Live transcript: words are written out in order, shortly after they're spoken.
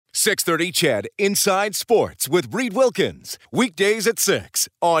630 CHED Inside Sports with Reed Wilkins. Weekdays at 6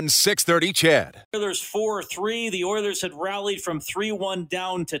 on 630 CHED. Oilers 4-3. The Oilers had rallied from 3-1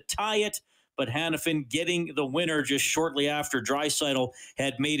 down to tie it, but Hanifin getting the winner just shortly after Draisaitl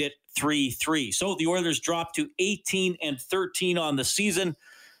had made it 3-3. So the Oilers dropped to 18-13 on the season.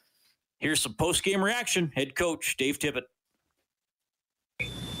 Here's some post-game reaction. Head coach Dave Tippett.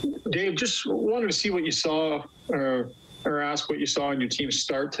 Dave, just wanted to see what you saw or ask what you saw in your team's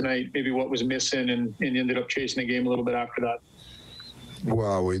start tonight, maybe what was missing and ended up chasing the game a little bit after that.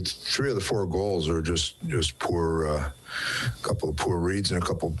 Well, 3 of the 4 goals are just poor, a couple of poor reads and a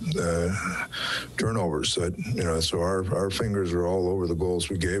couple turnovers. So our fingers are all over the goals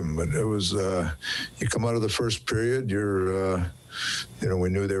we gave them. But it was, you come out of the first period, we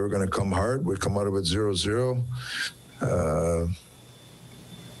knew they were going to come hard. We come out of it 0-0.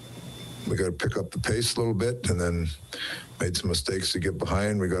 We got to pick up the pace a little bit and then made some mistakes to get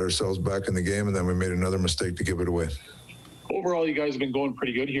behind. We got ourselves back in the game, and then we made another mistake to give it away. Overall, you guys have been going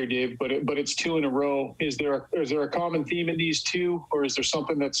pretty good here, Dave, but it's 2 in a row. Is there a common theme in these 2, or is there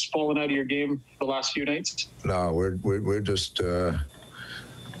something that's fallen out of your game the last few nights? No, we're just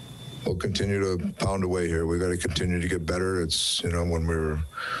we'll continue to pound away here. We got to continue to get better. It's when we're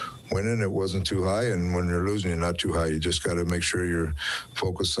winning, it wasn't too high, and when you're losing, you're not too high. You just got to make sure you're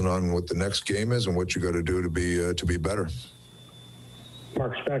focusing on what the next game is and what you got to do to be better.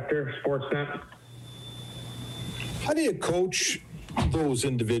 Mark Spector, Sportsnet. How do you coach those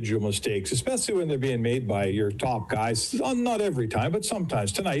individual mistakes, especially when they're being made by your top guys? Not every time, but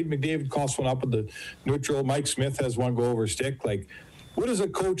sometimes. Tonight, McDavid costs one up with the neutral. Mike Smith has one go over stick. Like, what does a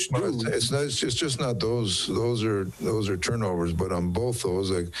coach do? Well, it's just not those. Those are turnovers. But on both those,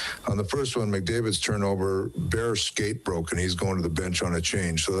 like on the first one, McDavid's turnover, Bear's skate broke, and he's going to the bench on a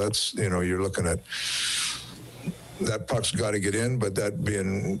change. So that's you're looking at that puck's got to get in. But that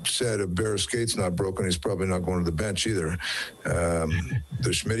being said, if Bear's skate's not broken, he's probably not going to the bench either. The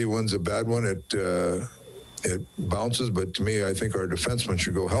Schmitty one's a bad one. It bounces, but to me, I think our defensemen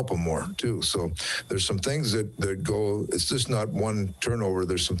should go help him more too. So there's some things that go. It's just not one turnover.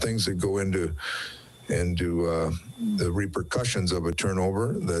 There's some things that go into the repercussions of a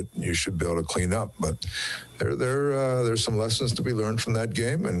turnover that you should be able to clean up. But there's some lessons to be learned from that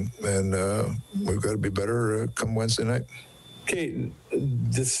game, and we've got to be better come Wednesday night. Okay,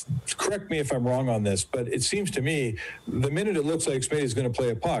 correct me if I'm wrong on this, but it seems to me the minute it looks like Smitty's going to play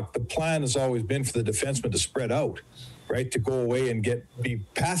a puck, the plan has always been for the defenseman to spread out, right, to go away and be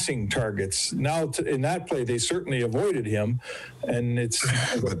passing targets. Now, in that play, they certainly avoided him, and it's.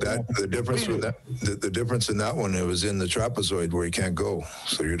 But the difference in that one, it was in the trapezoid where he can't go,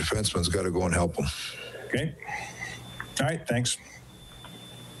 so your defenseman's got to go and help him. Okay. All right. Thanks.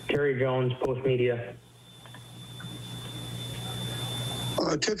 Terry Jones, Post Media.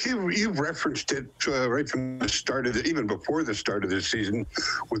 Tiff, you've referenced it right from the start of even before the start of this season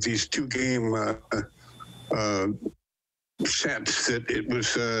with these 2-game sets that it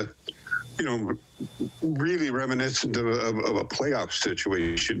was, really reminiscent of a playoff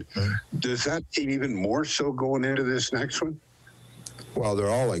situation. Does that seem even more so going into this next one? Well, they're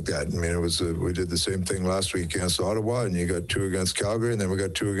all like that. I mean, it was we did the same thing last week against Ottawa, and you got 2 against Calgary, and then we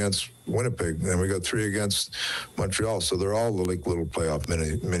got 2 against Winnipeg, and then we got 3 against Montreal. So they're all like little playoff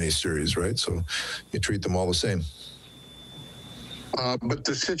mini series, right? So you treat them all the same. But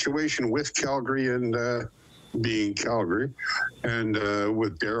the situation with Calgary and being Calgary and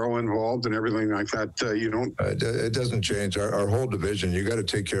with Darryl involved and everything like that, it doesn't change. Our whole division, you got to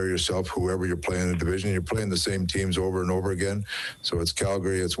take care of yourself, whoever you're playing in the division. You're playing the same teams over and over again. So it's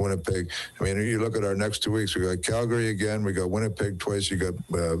Calgary, it's Winnipeg. I mean, you look at our next 2 weeks, we got Calgary again, we got Winnipeg twice, you got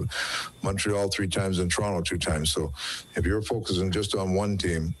Montreal 3 times and Toronto 2 times. So if you're focusing just on one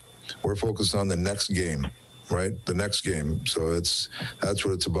team, we're focused on the next game, right? The next game. So that's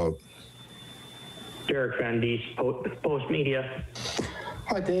what it's about. Derek Van Diest, Post Media.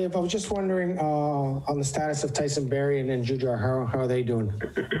 Hi, Dave. I was just wondering on the status of Tyson Barrie and then Jujhar. How are they doing?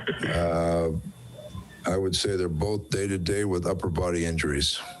 I would say they're both day-to-day with upper body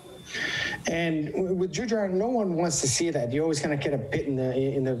injuries. And with Jujhar, no one wants to see that. You always kind of get a pit in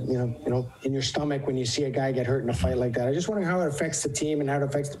your stomach when you see a guy get hurt in a fight like that. I just wondering how it affects the team and how it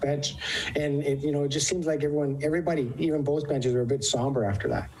affects the bench. And it just seems like everybody, even both benches, are a bit somber after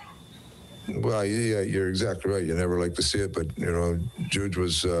that. Well, yeah, you're exactly right. You never like to see it, but Juge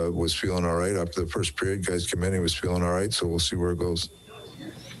was feeling all right after the first period. Guys came in, he was feeling all right, so we'll see where it goes.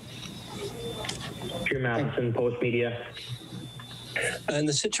 Jim Matheson, Post Media. And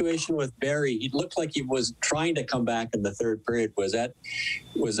the situation with Barry, he looked like he was trying to come back in the third period. Was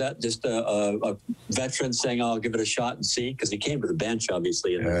that just a veteran saying, "I'll give it a shot and see"? Because he came to the bench,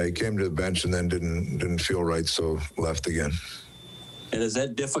 obviously. Yeah, he came to the bench and then didn't feel right, so left again. And is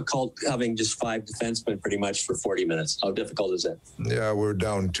that difficult, having just 5 defensemen pretty much for 40 minutes? How difficult is that? Yeah, we're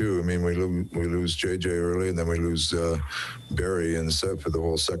down 2. I mean, we lose JJ early, and then we lose Barry in the set for the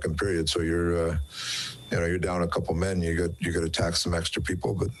whole second period. So you're down a couple men. You got to tax some extra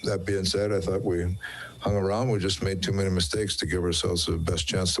people. But that being said, I thought we hung around. We just made too many mistakes to give ourselves the best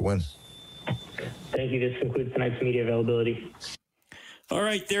chance to win. Thank you. This concludes tonight's media availability. All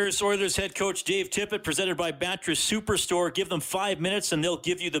right, there's Oilers head coach Dave Tippett, presented by Mattress Superstore. Give them 5 minutes and they'll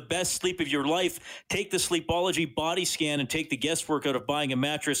give you the best sleep of your life. Take the Sleepology body scan and take the guesswork out of buying a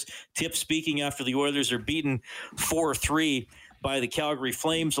mattress. Tip speaking after the Oilers are beaten 4-3 by the Calgary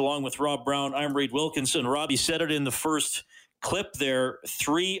Flames, along with Rob Brown. I'm Reed Wilkinson. Rob, you said it in the first clip there.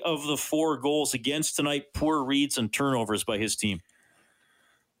 3 of the 4 goals against tonight, poor reads and turnovers by his team.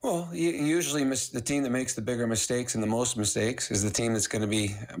 Well, usually the team that makes the bigger mistakes and the most mistakes is the team that's going to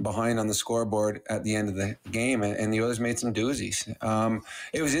be behind on the scoreboard at the end of the game, and the Oilers made some doozies.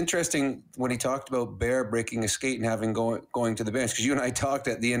 It was interesting when he talked about Bear breaking a skate and having going to the bench, because you and I talked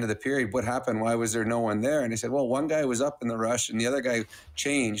at the end of the period, what happened? Why was there no one there? And I said, well, one guy was up in the rush and the other guy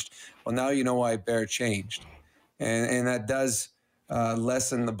changed. Well, now you know why Bear changed. And that does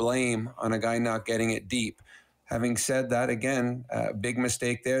lessen the blame on a guy not getting it deep. Having said that, again, big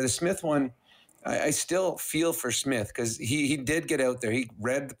mistake there. The Smith one, I still feel for Smith, because he did get out there. He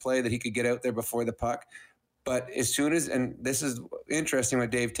read the play that he could get out there before the puck. But as soon as, and this is interesting what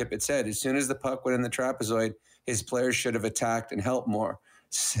Dave Tippett said, as soon as the puck went in the trapezoid, his players should have attacked and helped more.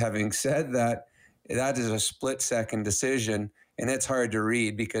 Having said that, that is a split-second decision, and it's hard to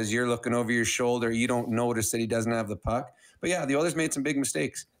read because you're looking over your shoulder. You don't notice that he doesn't have the puck. But yeah, the Oilers made some big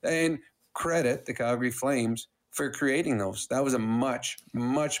mistakes. And credit the Calgary Flames for creating those. That was a much,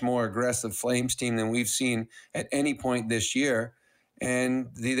 much more aggressive Flames team than we've seen at any point this year. And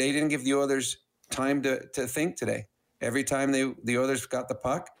they didn't give the Oilers time to think today. Every time the Oilers got the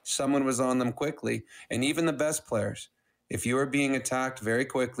puck, someone was on them quickly. And even the best players, if you are being attacked very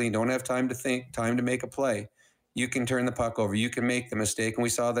quickly, don't have time to think, time to make a play, you can turn the puck over. You can make the mistake. And we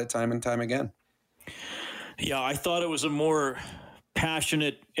saw that time and time again. Yeah, I thought it was a more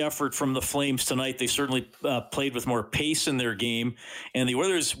passionate effort from the Flames tonight. They certainly played with more pace in their game, and the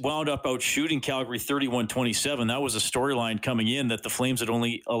Oilers wound up out shooting Calgary 31-27. That was a storyline coming in, that the Flames had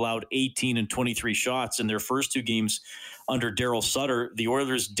only allowed 18 and 23 shots in their first 2 games under Daryl Sutter. The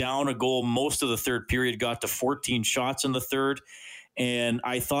Oilers down a goal most of the third period, got to 14 shots in the third, and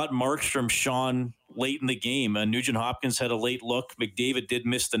I thought Markstrom shone late in the game. Nugent Hopkins had a late look. McDavid did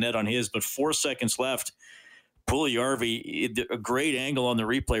miss the net on his, but 4 seconds left. Puljujarvi, a great angle on the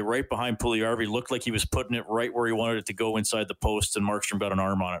replay right behind Puljujarvi, looked like he was putting it right where he wanted it to go inside the post, and Markstrom got an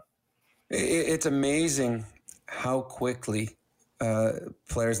arm on it. It's amazing how quickly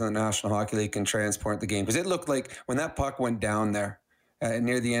players in the National Hockey League can transport the game, because it looked like when that puck went down there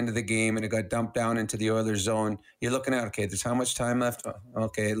near the end of the game and it got dumped down into the Oilers zone, you're looking at, okay, there's how much time left?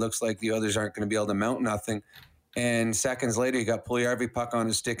 Okay, it looks like the Oilers aren't going to be able to mount nothing. And seconds later, you got Puljujarvi puck on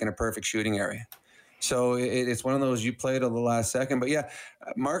his stick in a perfect shooting area. So it's one of those, you play till the last second. But yeah,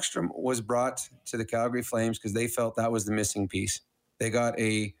 Markstrom was brought to the Calgary Flames because they felt that was the missing piece. They got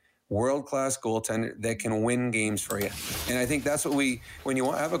a world-class goaltender that can win games for you. And I think that's what when you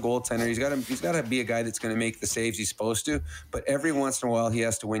want to have a goaltender, he's got to be a guy that's going to make the saves he's supposed to. But every once in a while, he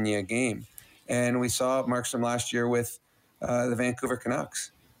has to win you a game. And we saw Markstrom last year with the Vancouver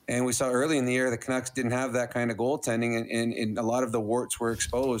Canucks. And we saw early in the year the Canucks didn't have that kind of goaltending, and a lot of the warts were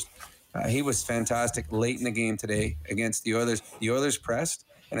exposed. He was fantastic late in the game today against the Oilers. The Oilers pressed,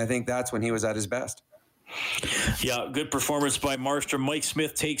 and I think that's when he was at his best. Yeah, good performance by Markstrom. Mike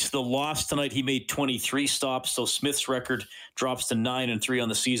Smith takes the loss tonight. He made 23 stops, so Smith's record drops to 9-3 on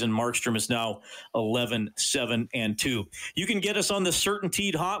the season. Markstrom is now 11-7-2. You can get us on the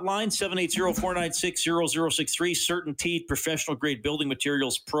CertainTeed hotline, 780-496-0063. CertainTeed, professional-grade building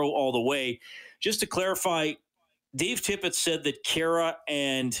materials, pro all the way. Just to clarify, Dave Tippett said that Kara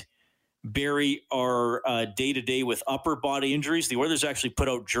and Barry are day-to-day with upper body injuries. The Oilers actually put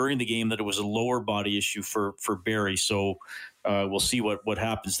out during the game that it was a lower body issue for Barry, so we'll see what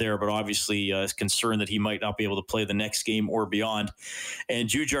happens there, but obviously is concerned that he might not be able to play the next game or beyond. And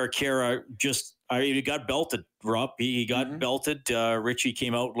Jujhar Khaira he got belted, Rob. He got belted. Richie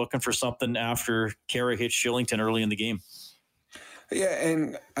came out looking for something after Khaira hit Shillington early in the game. Yeah,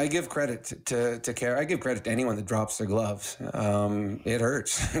 and I give credit to Kara. I give credit to anyone that drops their gloves. It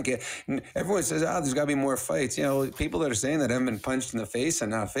hurts. Everyone says, there's got to be more fights. People that are saying that haven't been punched in the face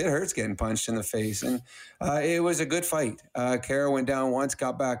enough. It hurts getting punched in the face. And it was a good fight. Kara went down once,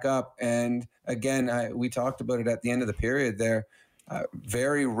 got back up. And again, we talked about it at the end of the period there.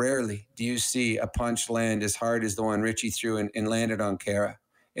 Very rarely do you see a punch land as hard as the one Richie threw and landed on Kara.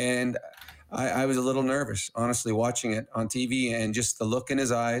 And I was a little nervous, honestly, watching it on TV, and just the look in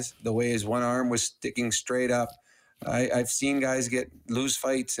his eyes, the way his one arm was sticking straight up. I've seen guys lose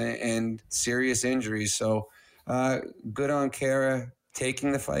fights and serious injuries. So good on Kara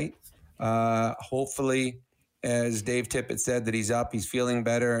taking the fight. Hopefully, as Dave Tippett said, that he's up, he's feeling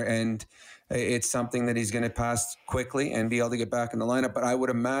better, and it's something that he's going to pass quickly and be able to get back in the lineup. But I would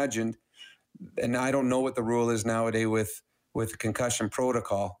imagine, and I don't know what the rule is nowadays with concussion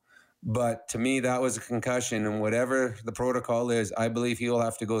protocol, but to me, that was a concussion, and whatever the protocol is, I believe he will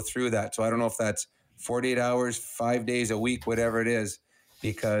have to go through that. So I don't know if that's 48 hours, 5 days a week, whatever it is,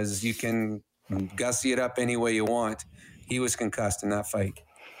 because you can gussy it up any way you want. He was concussed in that fight.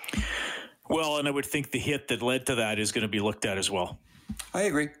 Well, and I would think the hit that led to that is going to be looked at as well. I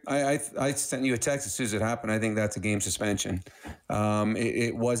agree. I sent you a text as soon as it happened. I think that's a game suspension.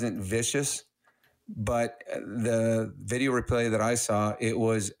 It wasn't vicious. But the video replay that I saw, it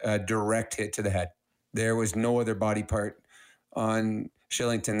was a direct hit to the head. There was no other body part on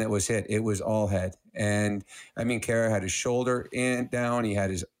Shillington that was hit. It was all head. And, Kara had his shoulder down. He had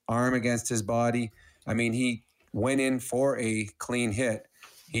his arm against his body. He went in for a clean hit.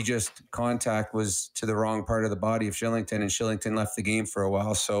 Contact was to the wrong part of the body of Shillington, and Shillington left the game for a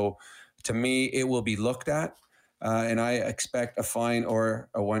while. So, to me, it will be looked at, and I expect a fine or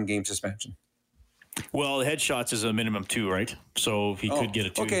a 1-game suspension. Well, the headshots is a minimum 2, right? So he could get a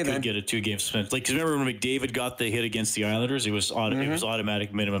 2-game suspension. Like, 'cause remember when McDavid got the hit against the Islanders? It was it was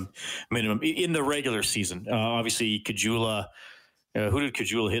automatic minimum in the regular season. Obviously, Kajula. Who did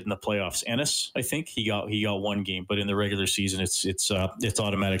Kajula hit in the playoffs? Ennis, I think he got 1 game, but in the regular season, it's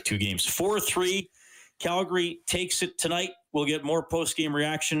automatic 2 games. 4-3, Calgary takes it tonight. We'll get more post-game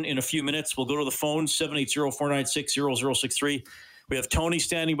reaction in a few minutes. We'll go to the phone 780-496-0063. We have Tony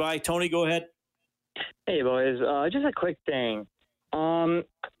standing by. Tony, go ahead. Hey, boys. Just a quick thing.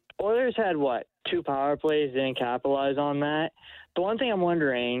 Oilers had, 2 power plays, didn't capitalize on that. The one thing I'm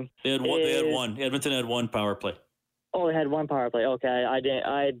wondering They had one. Edmonton had 1 power play. Oh, they had 1 power play. Okay,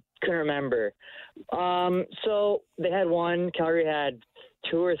 I couldn't remember. So they had 1. Calgary had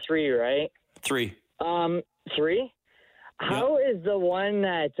 2 or 3, right? 3. 3? How is the one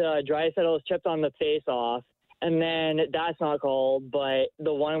that Draisaitl was chipped on the face-off, and then that's not called, but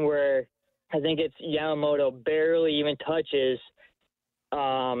the one where I think it's Yamamoto barely even touches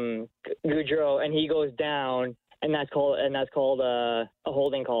Gaudreau, and he goes down, and that's called a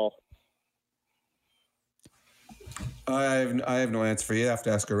holding call. I have no answer for you. You have to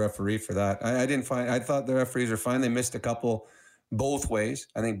ask a referee for that. I thought the referees were fine. They missed a couple both ways.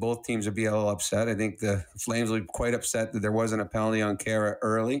 I think both teams would be a little upset. I think the Flames would be quite upset that there wasn't a penalty on Kara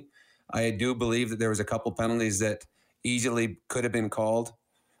early. I do believe that there was a couple penalties that easily could have been called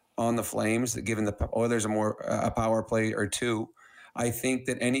on the Flames, given the Oilers a power play or 2. I think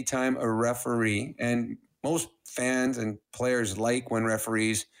that anytime a referee, and most fans and players like when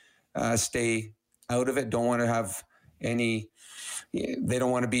referees stay out of it, don't want to have they don't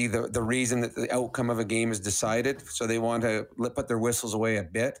want to be the reason that the outcome of a game is decided. So they want to put their whistles away a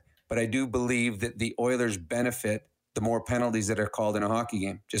bit. But I do believe that the Oilers benefit the more penalties that are called in a hockey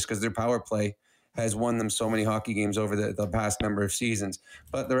game, just because their power play has won them so many hockey games over the past number of seasons.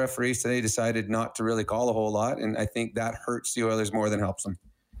 But the referees today decided not to really call a whole lot, and I think that hurts the Oilers more than helps them.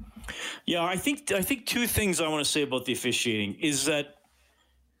 Yeah, I think 2 things I want to say about the officiating is that,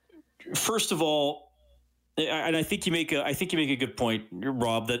 first of all, and I think you make a good point,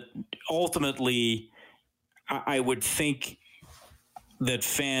 Rob, that ultimately I would think that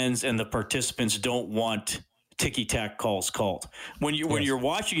fans and the participants don't want ticky-tack calls called. When you're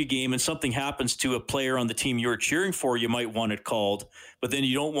watching a game and something happens to a player on the team you're cheering for, you might want it called, but then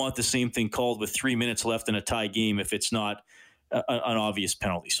you don't want the same thing called with 3 minutes left in a tie game if it's not an obvious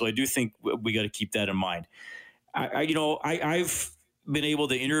penalty. So I do think we got to keep that in mind. I've been able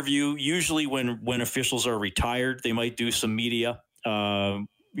to interview, usually when officials are retired, they might do some media.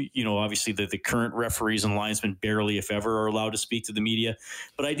 Obviously the current referees and linesmen barely, if ever, are allowed to speak to the media.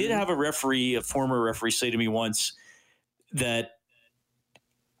 But I did have a former referee say to me once that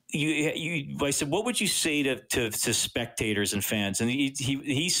I said, what would you say to spectators and fans? And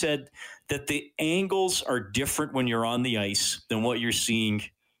he said that the angles are different when you're on the ice than what you're seeing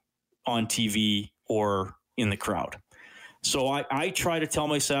on TV or in the crowd. So I try to tell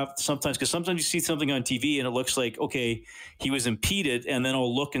myself sometimes, because sometimes you see something on TV and it looks like, okay, he was impeded, and then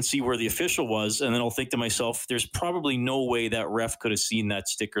I'll look and see where the official was, and then I'll think to myself, there's probably no way that ref could have seen that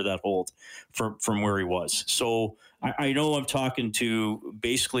stick or that hold from where he was. So I know I'm talking to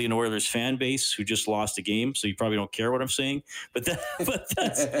basically an Oilers fan base who just lost a game, so you probably don't care what I'm saying, but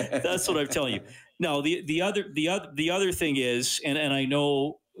that's what I'm telling you. No, the other thing is, and I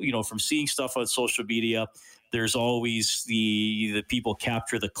know, from seeing stuff on social media, there's always the people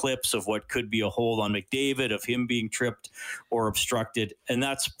capture the clips of what could be a hold on McDavid, of him being tripped or obstructed. And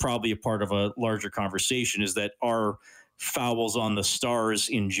that's probably a part of a larger conversation, is that our fouls on the Stars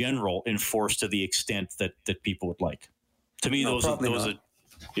in general enforced to the extent that people would like. To me, those are,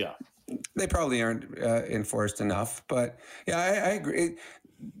 yeah. They probably aren't enforced enough. But, yeah, I agree.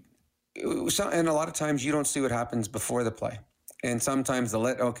 And a lot of times you don't see what happens before the play. And sometimes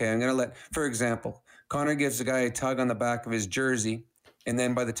for example, Connor gives the guy a tug on the back of his jersey, and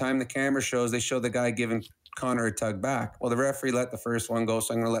then by the time the camera shows, they show the guy giving Connor a tug back. Well, the referee let the first one go,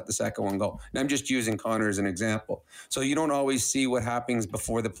 so I'm going to let the second one go. And I'm just using Connor as an example. So you don't always see what happens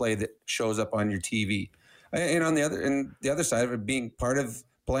before the play that shows up on your TV. And on the other side of it, being part of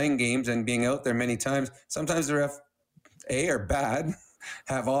playing games and being out there many times, sometimes the ref are bad,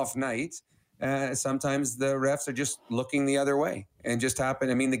 have off nights. Sometimes the refs are just looking the other way and just happen.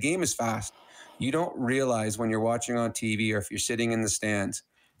 I mean, the game is fast. You don't realize when you're watching on TV or if you're sitting in the stands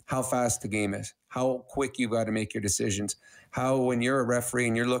how fast the game is, how quick you got to make your decisions, how when you're a referee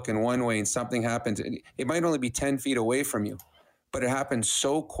and you're looking one way and something happens, it might only be 10 feet away from you, but it happens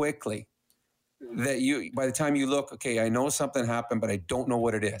so quickly that by the time you look, okay, I know something happened, but I don't know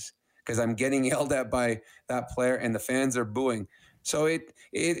what it is because I'm getting yelled at by that player and the fans are booing. So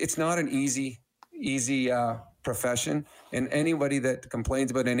it's not an easy profession, and anybody that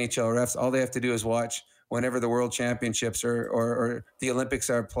complains about NHL refs, all they have to do is watch whenever the World Championships or the Olympics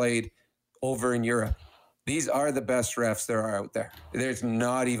are played over in Europe. These are the best refs there are out there. There's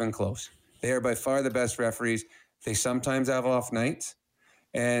not even close. They are by far the best referees. They sometimes have off nights,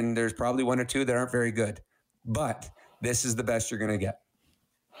 and there's probably one or two that aren't very good. But this is the best you're going to get.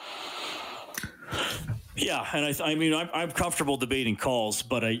 Yeah, and I'm comfortable debating calls,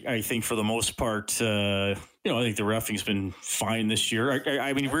 but I think for the most part, I think the reffing's been fine this year.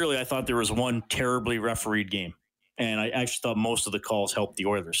 I thought there was one terribly refereed game, and I actually thought most of the calls helped the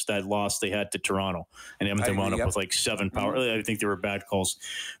Oilers. That loss they had to Toronto, and Edmonton wound up with like 7 power. I think there were bad calls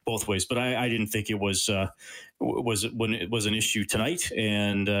both ways, but I didn't think it was when it was an issue tonight.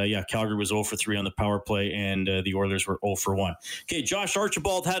 And Calgary was 0 for 3 on the power play, and the Oilers were 0 for 1. Okay, Josh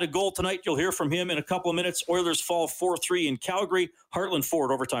Archibald had a goal tonight. You'll hear from him in a couple of minutes. Oilers fall 4-3 in Calgary. Heartland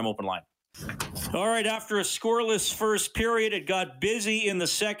Ford overtime open line. All right, after a scoreless first period, it got busy in the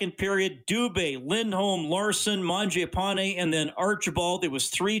second period. Dubé, Lindholm, Larson, Mangiapane, and then Archibald. It was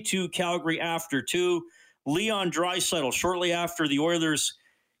 3-2 Calgary after 2. Leon Draisaitl, shortly after the Oilers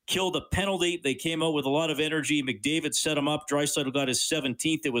killed a penalty, they came out with a lot of energy. McDavid set him up. Draisaitl got his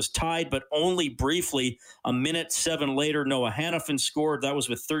 17th. It was tied, but only briefly. A minute 7 later, Noah Hanifin scored. That was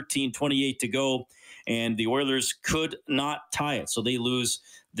with 13:28 to go, and the Oilers could not tie it. So they lose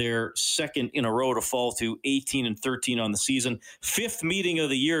their second in a row to fall to 18-13 on the season. 5th meeting of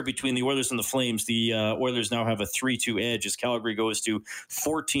the year between the Oilers and the Flames. The Oilers now have a 3-2 edge as Calgary goes to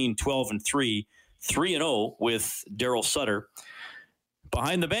 14-12-3, 3-0 with Daryl Sutter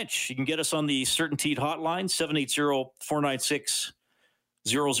behind the bench. You can get us on the Certainteed hotline,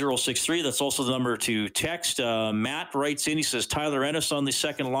 780-496-0063. That's also the number to text. Matt writes in, he says, Tyler Ennis on the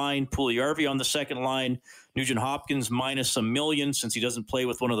second line, Puljujarvi on the second line, Nugent Hopkins minus $1 million since he doesn't play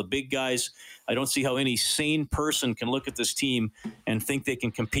with one of the big guys. I don't see how any sane person can look at this team and think they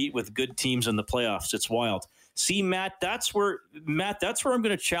can compete with good teams in the playoffs. It's wild. See, Matt, that's where I'm going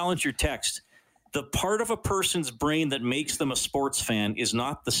to challenge your text. The part of a person's brain that makes them a sports fan is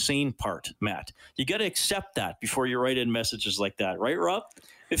not the sane part, Matt. You got to accept that before you write in messages like that, right, Rob?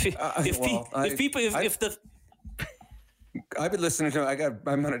 I've been listening to.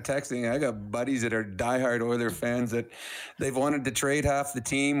 I'm on a texting. I got buddies that are diehard Oilers fans that they've wanted to trade half the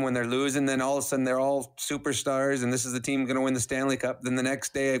team when they're losing. Then all of a sudden they're all superstars, and this is the team going to win the Stanley Cup. Then the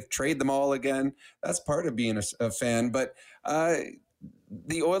next day I've traded them all again. That's part of being a fan. But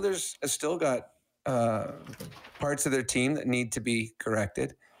the Oilers have still got parts of their team that need to be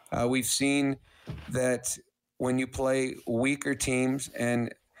corrected. We've seen that when you play weaker teams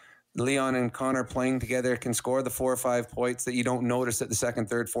and Leon and Connor playing together can score the 4 or 5 points that you don't notice that the second,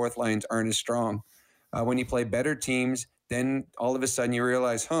 third, fourth lines aren't as strong. When you play better teams, then all of a sudden you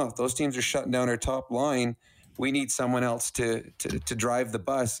realize, those teams are shutting down our top line. We need someone else to drive the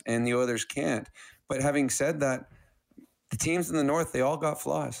bus, and the others can't. But having said that, the teams in the North, they all got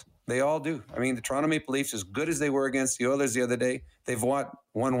flaws. They all do. I mean, the Toronto Maple Leafs, as good as they were against the Oilers the other day, they've won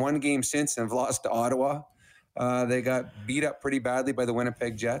one game since and have lost to Ottawa. They got beat up pretty badly by the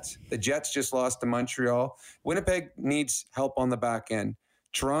Winnipeg Jets. The Jets just lost to Montreal. Winnipeg needs help on the back end.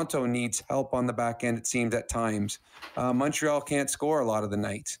 Toronto needs help on the back end, it seems, at times. Montreal can't score a lot of the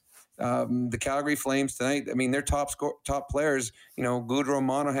nights. The Calgary Flames tonight, I mean, their top players, Gaudreau,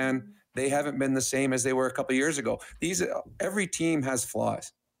 Monahan, they haven't been the same as they were a couple of years ago. Every team has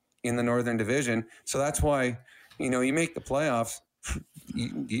flaws in the Northern Division. So that's why, you make the playoffs.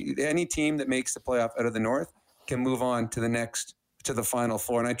 Any team that makes the playoff out of the North can move on to the Final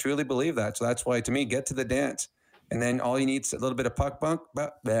Four. And I truly believe that. So that's why, to me, get to the dance. And then all you need is a little bit of puck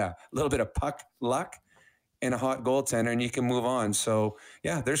luck and a hot goaltender, and you can move on. So,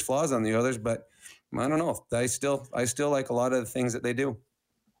 yeah, there's flaws on the Oilers, but I don't know. I still like a lot of the things that they do.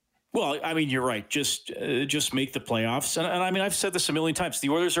 Well, I mean, you're right. Just make the playoffs. And I mean, I've said this a million times. The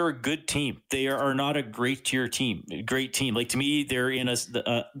Oilers are a good team. They are not a great team. Like, to me, they're in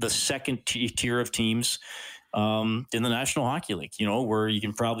the second tier of teams in the National Hockey League, where you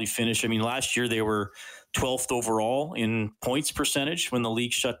can probably finish. I mean, last year they were 12th overall in points percentage when the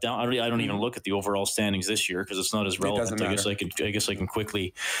league shut down. I don't even look at the overall standings this year because it's not as relevant. I guess I can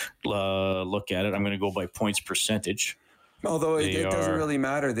quickly look at it. I'm going to go by points percentage. Although it doesn't really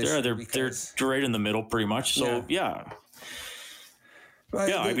matter this year. They're right in the middle pretty much. So, yeah. But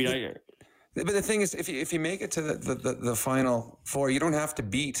the thing is, if you make it to the Final Four, you don't have to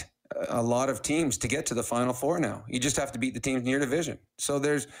beat a lot of teams to get to the Final Four now. You just have to beat the teams in your division. So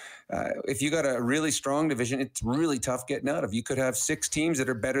if you got a really strong division, it's really tough getting out of. You could have 6 teams that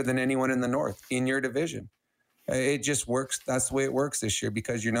are better than anyone in the North in your division. It just works. That's the way it works this year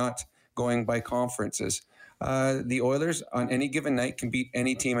because you're not going by conferences. The Oilers on any given night can beat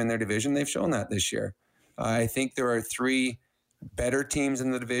any team in their division. They've shown that this year. I think there are 3 better teams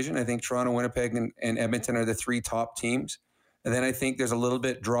in the division. I think Toronto, Winnipeg, and Edmonton are the 3 top teams. And then I think there's a little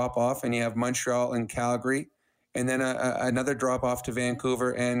bit drop off, and you have Montreal and Calgary, and then another drop off to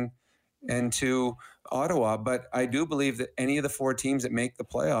Vancouver and to Ottawa. But I do believe that any of the 4 teams that make the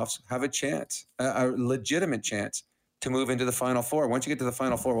playoffs have a chance, a legitimate chance, to move into the Final Four. Once you get to the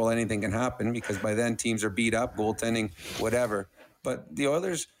Final Four, well, anything can happen because by then teams are beat up, goaltending, whatever. But the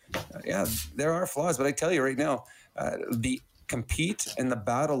Oilers, there are flaws. But I tell you right now, the compete and the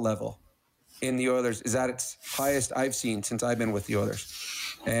battle level in the Oilers is at its highest I've seen since I've been with the Oilers.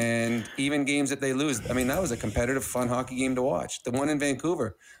 And even games that they lose, I mean, that was a competitive, fun hockey game to watch. The one in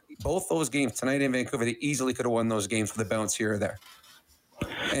Vancouver, both those games tonight in Vancouver, they easily could have won those games with a bounce here or there.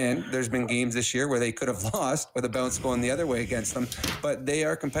 And there's been games this year where they could have lost with a bounce going the other way against them, but they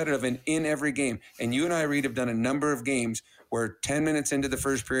are competitive in every game. And you and I, Reed, have done a number of games where 10 minutes into the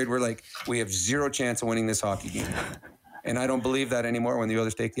first period, we're like, we have 0 chance of winning this hockey game. And I don't believe that anymore when the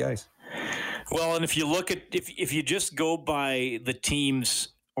Oilers take the ice. Well, and if you look at, if you just go by the team's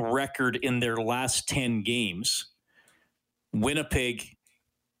record in their last 10 games, Winnipeg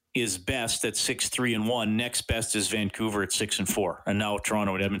is best at 6-3-1. Next best is Vancouver at 6-4, and now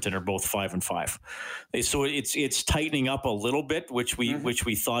Toronto and Edmonton are both 5-5. So it's tightening up a little bit, which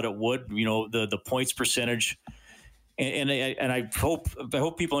we thought it would. The points percentage, and I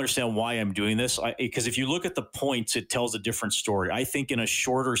hope people understand why I'm doing this. Because if you look at the points, it tells a different story. I think in a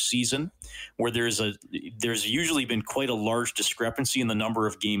shorter season, where there's usually been quite a large discrepancy in the number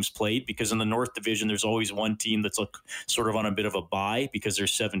of games played, because in the North Division there's always one team that's sort of on a bit of a bye because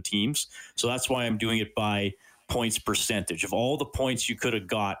there's 7 teams. So that's why I'm doing it by points percentage. Of all the points you could have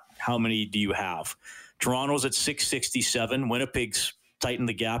got, how many do you have? Toronto's at 667. Winnipeg's tightened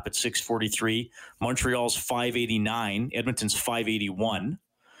the gap at 643. Montreal's 589. Edmonton's 581.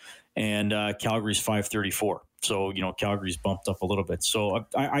 And Calgary's 534. So, Calgary's bumped up a little bit. So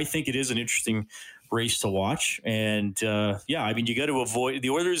I think it is an interesting race to watch. And, I mean, you got to avoid the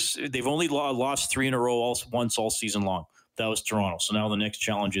Oilers. They've only lost 3 in a row once all season long. That was Toronto. So now the next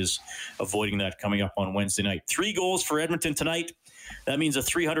challenge is avoiding that coming up on Wednesday night. 3 goals for Edmonton tonight. That means a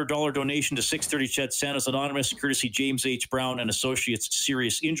 $300 donation to 630 CHED Santa's Anonymous, courtesy James H. Brown and Associates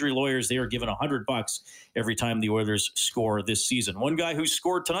Serious Injury Lawyers. They are given $100 every time the Oilers score this season. One guy who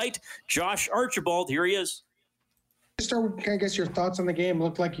scored tonight, Josh Archibald. Here he is. Start with, I guess, your thoughts on the game.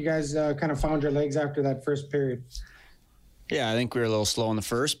 Looked like you guys kind of found your legs after that first period. Yeah, I think we were a little slow in the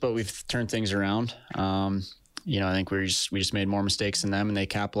first, but we've turned things around. I think we just made more mistakes than them, and they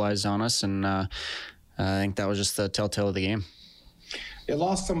capitalized on us. And I think that was just the telltale of the game. You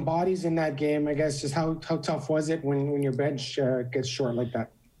lost some bodies in that game. I guess just how tough was it when your bench gets short like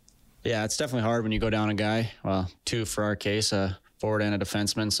that? Yeah, it's definitely hard when you go down a guy. Well, 2 for our case, forward and a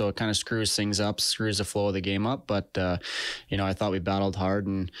defenseman, so it kind of screws things up, screws the flow of the game up. But, I thought we battled hard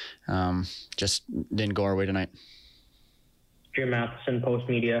and just didn't go our way tonight. Jim Matheson, Post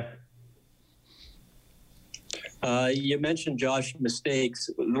Media. You mentioned, Josh, mistakes.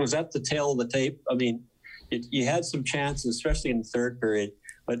 Was that the tail of the tape? I mean, you had some chances, especially in the third period,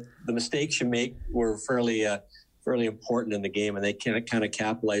 but the mistakes you make were fairly important in the game, and they kind of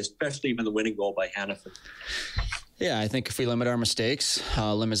capitalized, especially even the winning goal by Hanifin. Yeah, I think if we limit our mistakes,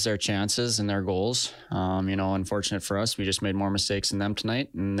 limits their chances and their goals. Unfortunate for us, we just made more mistakes than them tonight,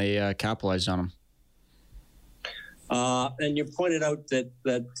 and they capitalized on them. And you pointed out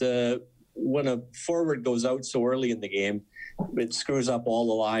that when a forward goes out so early in the game, it screws up all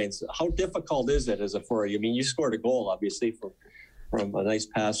the lines. How difficult is it as a forward? I mean, you scored a goal, obviously, from a nice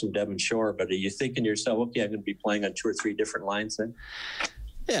pass from Devon Shore, but are you thinking to yourself, okay, I'm going to be playing on 2 or 3 different lines then?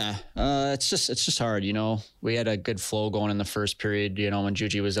 Yeah, it's just hard. We had a good flow going in the first period, when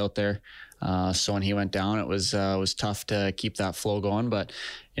Juji was out there. So when he went down, it was tough to keep that flow going. But,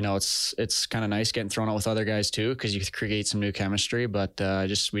 it's kind of nice getting thrown out with other guys too, because you create some new chemistry. But we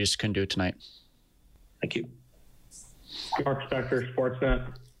just couldn't do it tonight. Thank you. Mark Spector,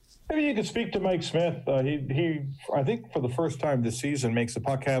 Sportsnet. Maybe you could speak to Mike Smith. He I think for the first time this season, makes a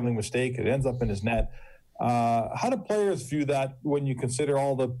puck handling mistake. It ends up in his net. How do players view that when you consider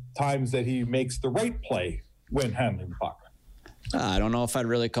all the times that he makes the right play when handling the puck? I don't know if I'd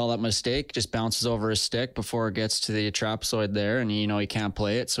really call that a mistake. Just bounces over his stick before it gets to the trapezoid there, and he can't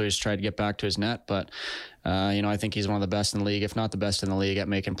play it, so he's tried to get back to his net. But I think he's one of the best in the league, if not the best in the league, at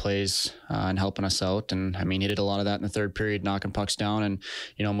making plays and helping us out. And I mean, he did a lot of that in the third period, knocking pucks down and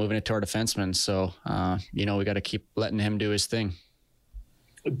moving it to our defensemen. So we got to keep letting him do his thing.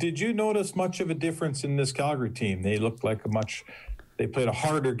 Did you notice much of a difference in this Calgary team? They looked like they played a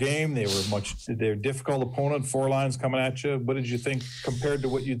harder game. They're a difficult opponent, 4 lines coming at you. What did you think compared to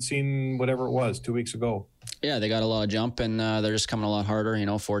what you'd seen, whatever it was, 2 weeks ago? Yeah, they got a lot of jump, and they're just coming a lot harder.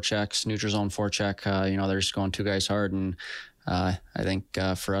 Forechecks, neutral zone forecheck. They're just going 2 guys hard, and I think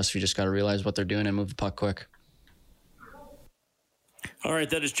for us, we just got to realize what they're doing and move the puck quick. All right,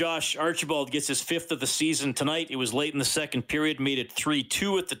 that is Josh Archibald gets his 5th of the season tonight. It was late in the second period, made it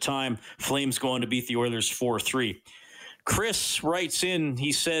 3-2 at the time. Flames go on to beat the Oilers 4-3. Chris writes in,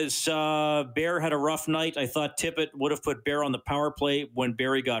 he says, Bear had a rough night. I thought Tippett would have put Bear on the power play when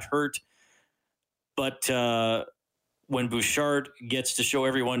Barry got hurt. But when Bouchard gets to show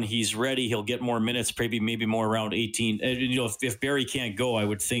everyone he's ready, he'll get more minutes, maybe more around 18. If Barry can't go, I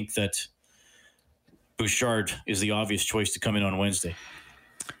would think that Bouchard is the obvious choice to come in on Wednesday.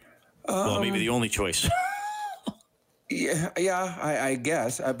 Maybe the only choice. I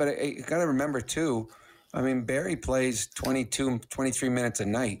guess. But I got to remember, too, I mean, Barry plays 22, 23 minutes a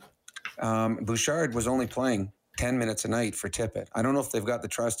night. Bouchard was only playing 10 minutes a night for Tippett. I don't know if they've got the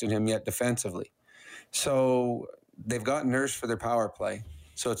trust in him yet defensively. So they've got Nurse for their power play.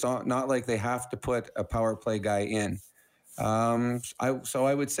 So it's not like they have to put a power play guy in. I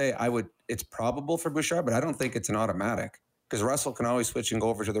would say it's probable for Bouchard, but I don't think it's an automatic, because Russell can always switch and go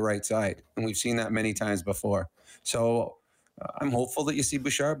over to the right side. And we've seen that many times before. So I'm hopeful that you see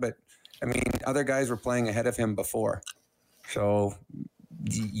Bouchard, but I mean, other guys were playing ahead of him before. So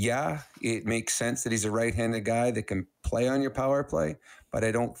yeah, it makes sense that he's a right-handed guy that can play on your power play, but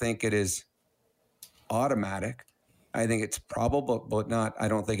I don't think it is automatic. I think it's probable, but not, I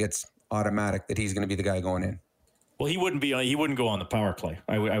don't think it's automatic that he's going to be the guy going in. Well, he wouldn't go on the power play.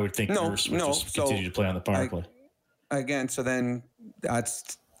 I would think Nurse would just continue to play on the power play. Again, so then I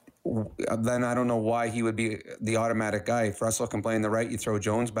don't know why he would be the automatic guy. If Russell can play in the right, you throw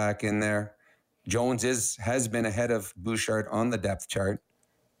Jones back in there. Jones has been ahead of Bouchard on the depth chart.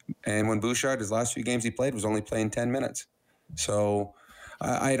 And when Bouchard, his last few games he played, was only playing 10 minutes. So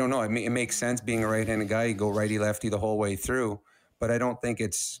I don't know. It makes sense being a right-handed guy. You go righty-lefty the whole way through. But I don't think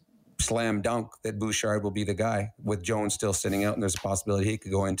it's slam dunk that Bouchard will be the guy, with Jones still sitting out, and there's a possibility he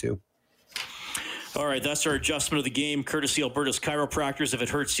could go into. All right, that's our adjustment of the game, courtesy Alberta's chiropractors. If it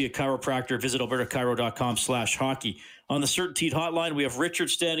hurts, see a chiropractor. Visit albertachiro.com/hockey. On the CertainTeed hotline, we have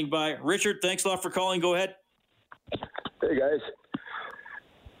Richard standing by. Richard, thanks a lot for calling. Go ahead. Hey, guys.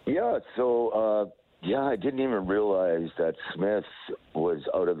 Yeah, so, I didn't even realize that Smith was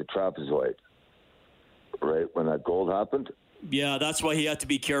out of the trapezoid, right, when that goal happened. Yeah, that's why he had to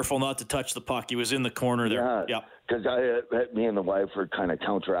be careful not to touch the puck. He was in the corner there. Yeah, because me and the wife were kind of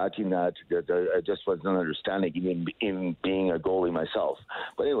counteracting that, because I just wasn't understanding, even in being a goalie myself.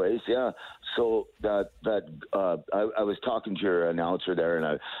 But anyways, yeah. So I was talking to your announcer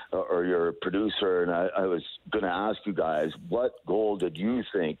there, or your producer, and I was going to ask you guys, what goal did you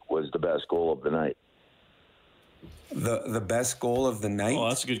think was the best goal of the night? The best goal of the night? Oh,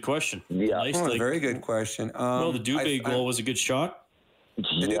 that's a good question. Yeah. Nice, Very good question. Well, the Dubé goal was a good shot. The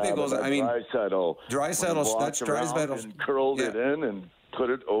Dubé goals, I mean, Draisaitl, that's Draisaitl. And curled it in and put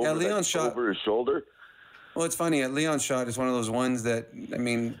it over, over his shoulder. Well, it's funny. Leon's shot is one of those ones that, I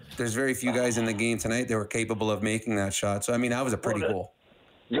mean, there's very few guys in the game tonight that were capable of making that shot. So, I mean, that was a pretty goal.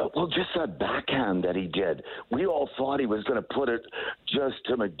 Yeah, well, just that backhand that he did. We all thought he was going to put it just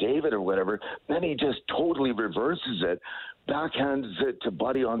to McDavid or whatever. Then he just totally reverses it, backhands it to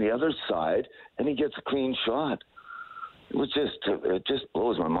Buddy on the other side, and he gets a clean shot. It just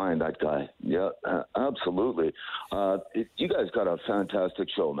blows my mind, that guy. Yeah, absolutely. You guys got a fantastic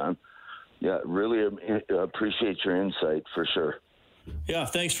show, man. Yeah, really appreciate your insight for sure. Yeah,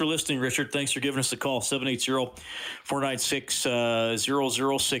 thanks for listening, Richard. Thanks for giving us a call,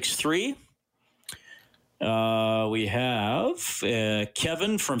 780-496-0063. We have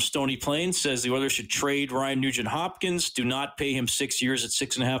Kevin from Stony Plain says the Oilers should trade Ryan Nugent-Hopkins. Do not pay him 6 years at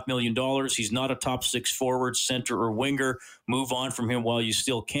 $6.5 million. He's not a top six forward, center, or winger. Move on from him while you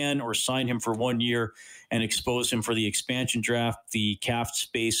still can, or sign him for 1 year and expose him for the expansion draft. The cap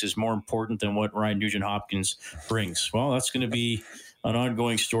space is more important than what Ryan Nugent-Hopkins brings. Well, that's going to be an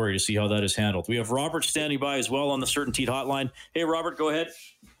ongoing story to see how that is handled. We have Robert standing by as well on the CertainTeed hotline. Hey, Robert, go ahead.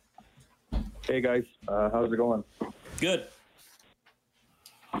 Hey, guys. How's it going? Good.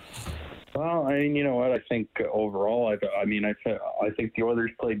 Well, I mean, you know what? I think overall, I think the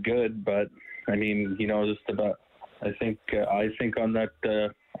Oilers played good, but I mean, you know, just about. I think on that.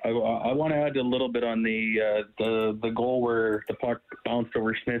 I want to add a little bit on the goal where the puck bounced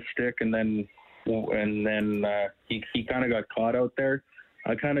over Smith's stick, and then he kind of got caught out there.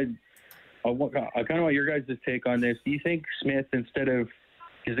 I kind of want your guys' take on this. Do you think Smith, instead of,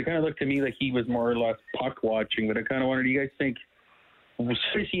 because it kind of looked to me like he was more or less puck watching, but I kind of wondered, do you guys think, as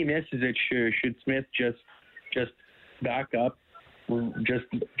soon as he misses it, should Smith just back up, just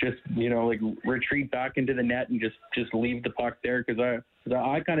you know, like retreat back into the net and just leave the puck there? Because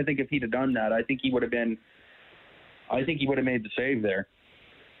I kind of think if he'd have done that, I think he would have made the save there.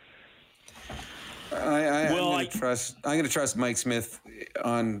 I'm going to trust Mike Smith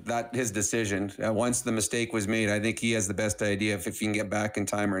on his decision. Once the mistake was made, I think he has the best idea if he can get back in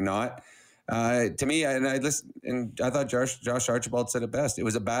time or not. To me, I thought Josh Archibald said it best. It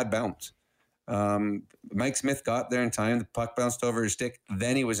was a bad bounce. Mike Smith got there in time. The puck bounced over his stick.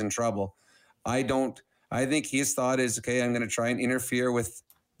 Then he was in trouble. I think his thought is, okay, I'm going to try and interfere with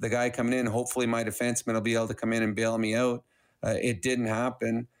the guy coming in. Hopefully my defenseman will be able to come in and bail me out. It didn't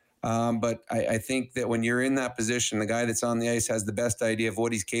happen. But I think that when you're in that position, the guy that's on the ice has the best idea of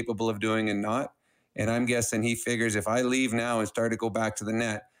what he's capable of doing and not. And I'm guessing he figures if I leave now and start to go back to the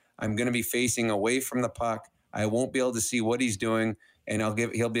net, I'm going to be facing away from the puck. I won't be able to see what he's doing, and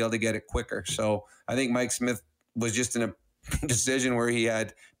he'll be able to get it quicker. So I think Mike Smith was just in a decision where he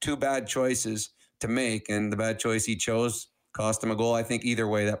had two bad choices to make, and the bad choice he chose cost him a goal. I think either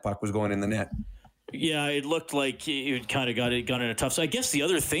way that puck was going in the net. Yeah, it looked like it kind of got in a tough. So I guess the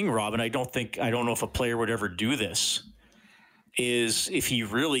other thing, Robin, I don't know if a player would ever do this, is if he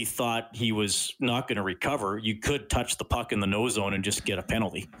really thought he was not going to recover, you could touch the puck in the no zone and just get a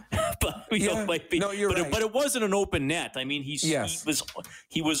penalty. But it might be. No, you're right. But it wasn't an open net. I mean,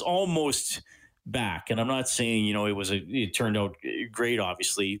 he was almost back, and I'm not saying it turned out great,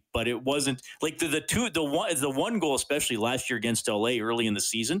 obviously, but it wasn't like the one goal, especially last year against LA early in the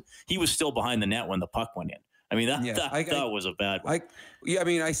season. He was still behind the net when the puck went in. I mean, that was a bad one. I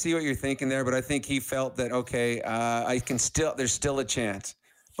mean, I see what you're thinking there, but I think he felt that, okay, there's still a chance.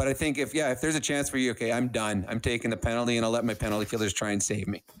 But I think if there's a chance for you, okay, I'm done. I'm taking the penalty, and I'll let my penalty killers try and save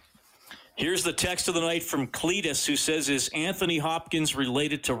me. Here's the text of the night from Cletus, who says, is Anthony Hopkins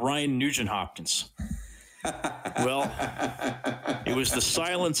related to Ryan Nugent-Hopkins? Well, it was the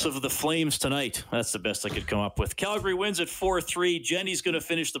silence of the Flames tonight. That's the best I could come up with. Calgary wins at 4-3. Jenny's going to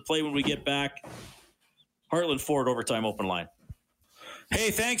finish the play when we get back. Heartland Ford overtime open line. Hey,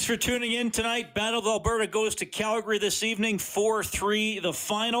 thanks for tuning in tonight. Battle of Alberta goes to Calgary this evening, 4-3 the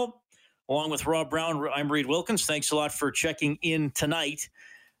final. Along with Rob Brown, I'm Reed Wilkins. Thanks a lot for checking in tonight.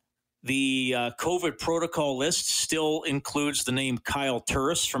 The COVID protocol list still includes the name Kyle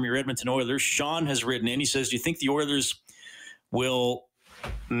Turris from your Edmonton Oilers. Sean has written in. He says, do you think the Oilers will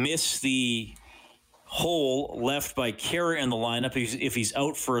miss the hole left by Kara in the lineup if he's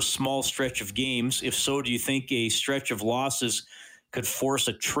out for a small stretch of games? If so, do you think a stretch of losses could force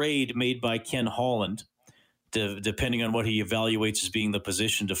a trade made by Ken Holland, depending on what he evaluates as being the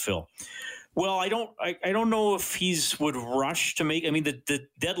position to fill? Well, I don't know if he's would rush to make. I mean, the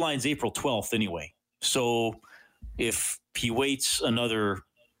deadline's April 12th anyway. So if he waits another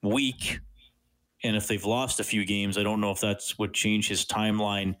week And if they've lost a few games, I don't know if that's would change his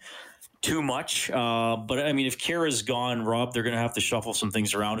timeline too much. But I mean, if Kara's gone, Rob, they're going to have to shuffle some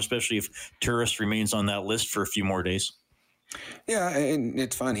things around, especially if Turris remains on that list for a few more days. Yeah, and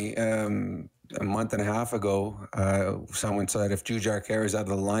it's funny. A month and a half ago, someone said, if Jujhar Khaira is out of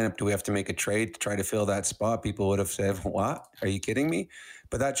the lineup, do we have to make a trade to try to fill that spot? People would have said, what? Are you kidding me?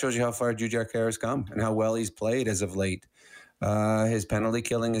 But that shows you how far Jujhar Khaira has come and how well he's played as of late. His penalty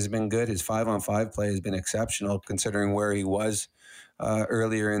killing has been good. His 5-on-5 play has been exceptional, considering where he was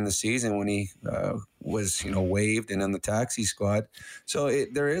earlier in the season when he was, waived and on the taxi squad. So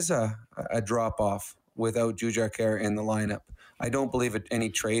there is a drop-off without Jujhar Khaira in the lineup. I don't believe any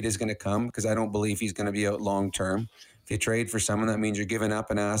trade is going to come because I don't believe he's going to be out long-term. If you trade for someone, that means you're giving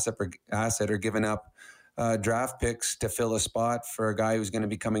up an asset or giving up draft picks to fill a spot for a guy who's going to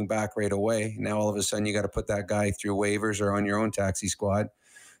be coming back right away. Now, all of a sudden, you got to put that guy through waivers or on your own taxi squad.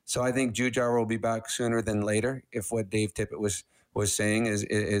 So I think Jujhar will be back sooner than later if what Dave Tippett was saying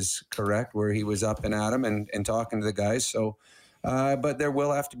is correct, where he was up and at him and talking to the guys. So, but there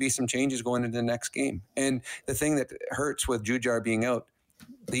will have to be some changes going into the next game. And the thing that hurts with Jujhar being out,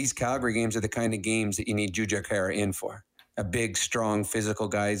 these Calgary games are the kind of games that you need Jujhar Khaira in for. A big, strong, physical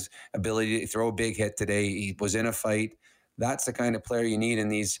guy's ability to throw a big hit today. He was in a fight. That's the kind of player you need in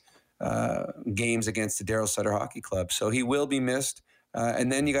these games against the Darryl Sutter Hockey Club. So he will be missed.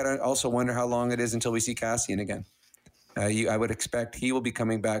 And then you got to also wonder how long it is until we see Kassian again. I would expect he will be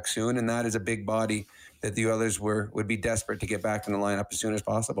coming back soon, and that is a big body that the others would be desperate to get back in the lineup as soon as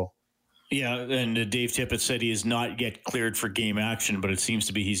possible. Yeah, and Dave Tippett said he is not yet cleared for game action, but it seems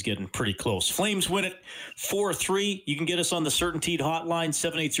to be he's getting pretty close. Flames win it 4-3. You can get us on the CertainTeed hotline,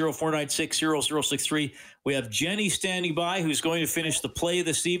 780-496-0063. We have Jenny standing by who's going to finish the play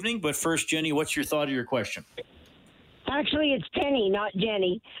this evening. But first, Jenny, what's your thought of your question? Actually, it's Penny, not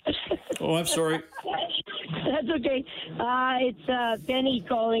Jenny. Oh, I'm sorry. That's okay. It's Penny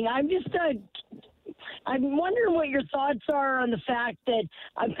calling. I'm wondering what your thoughts are on the fact that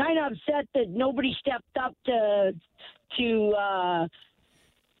I'm kind of upset that nobody stepped up to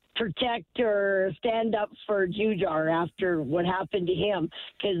protect or stand up for Jujhar after what happened to him.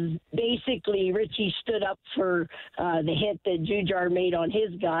 Because basically Richie stood up for the hit that Jujhar made on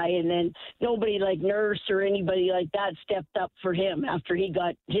his guy, and then nobody like Nurse or anybody like that stepped up for him after he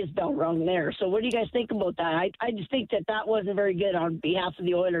got his bell rung there. So what do you guys think about that? I just think that wasn't very good on behalf of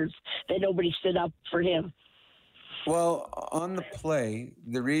the Oilers, that nobody stood up for him. Well, on the play,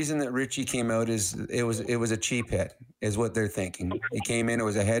 the reason that Richie came out is it was a cheap hit, is what they're thinking. He came in, it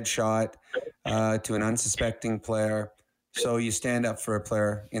was a headshot to an unsuspecting player. So you stand up for a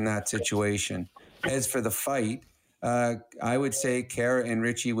player in that situation. As for the fight, I would say Khaira and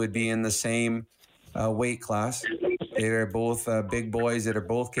Richie would be in the same weight class. They're both big boys that are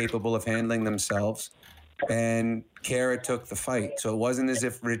both capable of handling themselves. And Khaira took the fight. So it wasn't as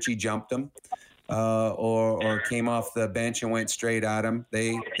if Richie jumped him. Or came off the bench and went straight at him.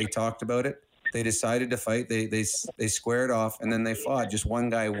 They talked about it. They decided to fight. They squared off, and then they fought. Just one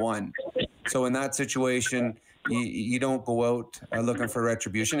guy won. So in that situation, you don't go out looking for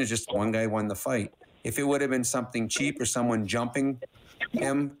retribution. It's just one guy won the fight. If it would have been something cheap or someone jumping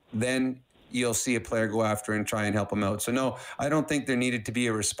him, then you'll see a player go after and try and help him out. So no, I don't think there needed to be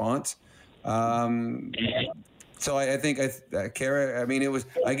a response. So I think Khaira,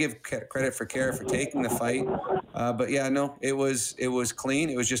 I give credit for Khaira for taking the fight. But yeah, no, it was clean.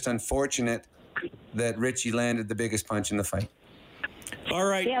 It was just unfortunate that Richie landed the biggest punch in the fight. All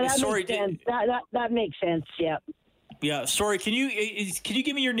right. Yeah, that sorry. makes sense. That makes sense, yeah. Yeah, sorry. Can you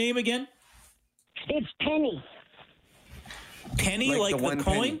give me your name again? It's Penny. Penny, like the coin?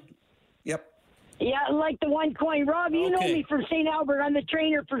 Penny. Yep. Yeah, like the one coin. Rob, you know me from St. Albert. I'm the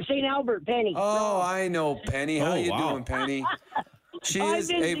trainer for St. Albert, Penny. Oh, I know Penny. How you doing, Penny? She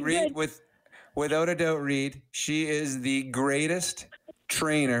is Reed, without a doubt, Reed. She is the greatest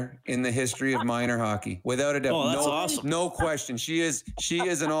trainer in the history of minor hockey. Without a doubt. Oh, that's awesome. No question. She is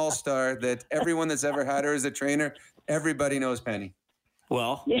an all-star that everyone that's ever had her as a trainer, everybody knows Penny.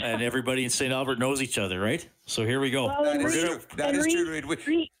 Well, and everybody in St. Albert knows each other, right? So here we go. Well, that is true, Reed.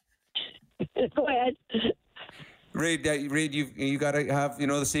 Go ahead. Reed, you got to have,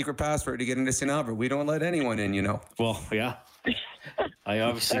 the secret password to get into St. Albert. We don't let anyone in, Well, yeah. I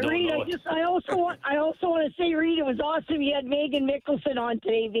obviously don't Reed, know it. I also want to say, Reed, it was awesome you had Megan Mickelson on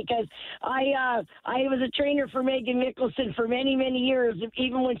today, because I was a trainer for Megan Mickelson for many, many years,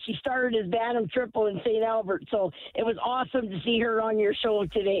 even when she started as Bantam Triple in St. Albert. So it was awesome to see her on your show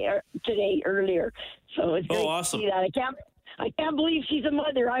today earlier. So it's great awesome. to see that. I can't believe she's a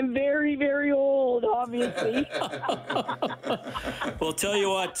mother. I'm very, very old, obviously. Well, tell you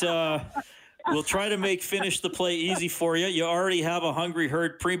what, We'll try to finish the play easy for you. You already have a Hungry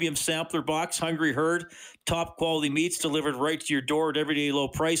Herd premium sampler box. Hungry Herd, top quality meats delivered right to your door at everyday low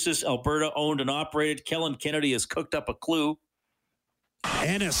prices. Alberta owned and operated. Kellen Kennedy has cooked up a clue.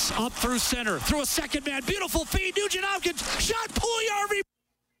 Ennis up through center, through a second man. Beautiful feed. Nugent Hopkins. Shot. Puljujarvi.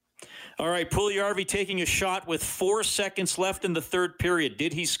 All right, Puljujarvi taking a shot with 4 seconds left in the third period.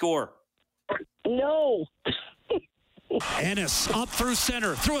 Did he score? No. Ennis up through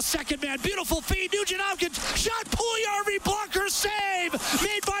center, through a second man. Beautiful feed. Nugent Hopkins. Shot. Puljujarvi. Blocker save.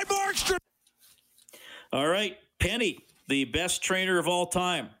 Made by Markstrom. All right, Penny, the best trainer of all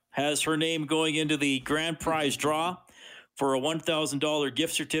time, has her name going into the grand prize draw for a $1,000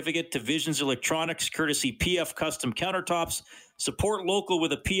 gift certificate to Visions Electronics, courtesy PF Custom Countertops. Support local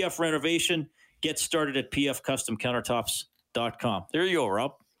with a PF renovation. Get started at pfcustomcountertops.com. There you go,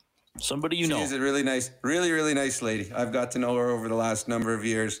 Rob. Somebody you know. She is a really nice, really, really nice lady. I've got to know her over the last number of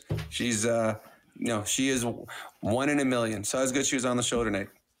years. She's, she is one in a million. So it's good she was on the show tonight.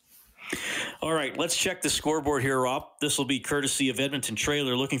 All right, let's check the scoreboard here, Rob. This will be courtesy of Edmonton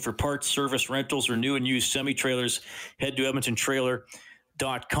Trailer. Looking for parts, service, rentals, or new and used semi-trailers, head to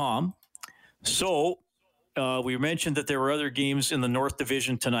edmontontrailer.com. So we mentioned that there were other games in the North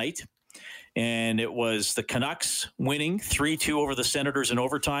Division tonight, and it was the Canucks winning 3-2 over the Senators in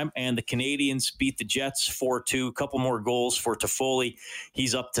overtime, and the Canadiens beat the Jets 4-2. A couple more goals for Toffoli.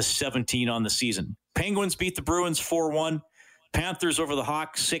 He's up to 17 on the season. Penguins beat the Bruins 4-1. Panthers over the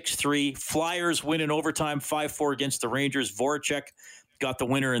Hawks 6-3. Flyers win in overtime 5-4 against the Rangers. Voracek got the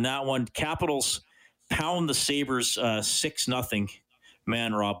winner in that one. Capitals pound the Sabres 6-0.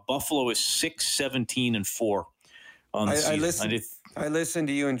 Man, Rob, Buffalo is 6-17-4 on the season. I listened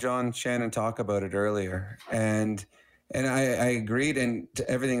to you and John Shannon talk about it earlier, and I agreed to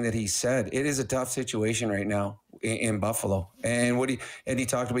everything that he said. It is a tough situation right now in Buffalo, and he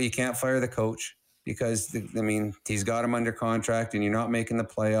talked about you can't fire the coach because he's got him under contract, and you're not making the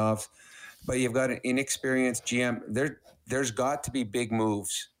playoffs, but you've got an inexperienced GM. There's got to be big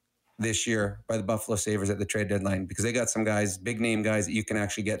moves this year by the Buffalo Sabres at the trade deadline because they got some guys, big name guys that you can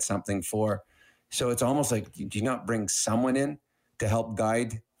actually get something for. So it's almost like, do you not bring someone in to help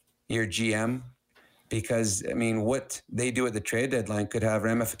guide your GM? Because, what they do at the trade deadline could have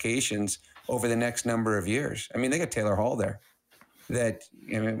ramifications over the next number of years. They got Taylor Hall there. That,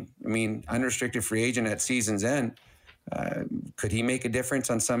 unrestricted free agent at season's end. Could he make a difference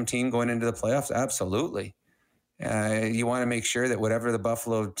on some team going into the playoffs? Absolutely. You want to make sure that whatever the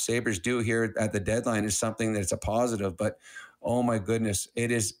Buffalo Sabres do here at the deadline is something that's a positive. But, oh, my goodness,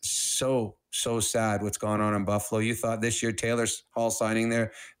 it is so sad what's going on in Buffalo. You thought this year Taylor Hall signing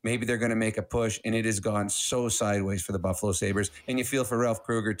there, maybe they're going to make a push, and it has gone so sideways for the Buffalo Sabres. And you feel for Ralph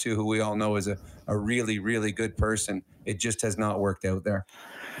Kruger, too, who we all know is a really, really good person. It just has not worked out there.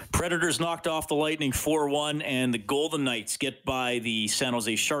 Predators knocked off the Lightning 4-1, and the Golden Knights get by the San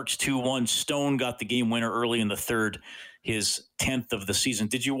Jose Sharks 2-1. Stone got the game winner early in the third, his 10th of the season.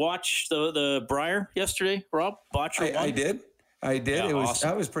 Did you watch the Brier yesterday, Rob? I did. Yeah, it was awesome.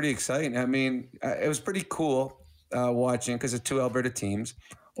 That was pretty exciting. It was pretty cool watching because of two Alberta teams.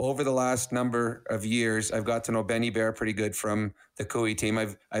 Over the last number of years, I've got to know Benny Bear pretty good from the Cooey team.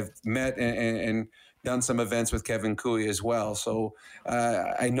 I've met and done some events with Kevin Cooey as well. So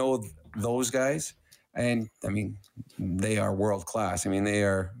I know those guys, and they are world class. They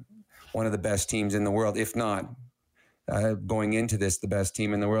are one of the best teams in the world, if not going into this, the best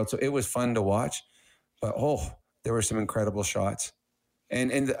team in the world. So it was fun to watch, but there were some incredible shots.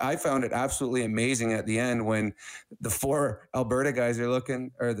 And I found it absolutely amazing at the end when the four Alberta guys are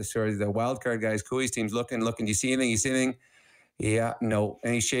looking, the wild card guys, Cooey's team's looking. Do you see anything? You see anything? Yeah, no.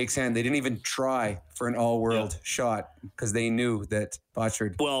 And he shakes hand. They didn't even try for an all-world shot because they knew that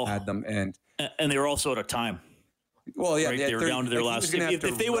Botchard had them. And they were also out of time. Well, yeah. Right? They were down to their last.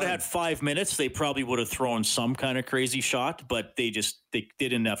 If they would have had 5 minutes, they probably would have thrown some kind of crazy shot, but they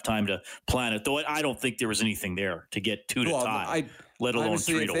didn't have time to plan it. Though I don't think there was anything there to get 2 to tie, let alone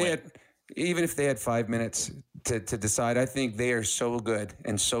honestly, 3 to win. Even if they had 5 minutes to decide, I think they are so good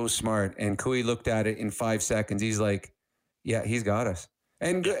and so smart. And Cooey looked at it in 5 seconds. He's like, yeah, he's got us.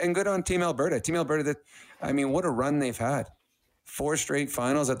 And good on Team Alberta. Team Alberta, what a run they've had. 4 straight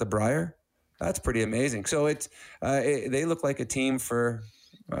finals at the Brier. That's pretty amazing. So they look like a team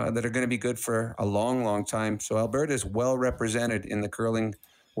that are going to be good for a long, long time. So Alberta is well represented in the curling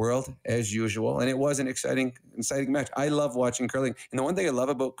world as usual. And it was an exciting match. I love watching curling. And the one thing I love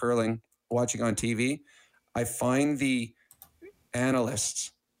about curling, watching on TV, I find the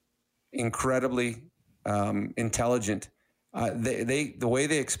analysts incredibly intelligent. The way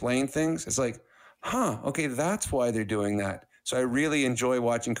they explain things, it's like, okay, that's why they're doing that. So I really enjoy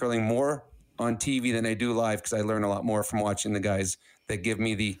watching curling more on TV than I do live because I learn a lot more from watching the guys that give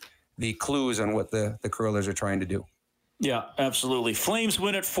me the clues on what the curlers are trying to do. Yeah, absolutely. Flames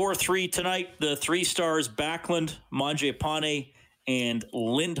win at 4-3 tonight. The 3 stars, Backlund, Mangiapane, and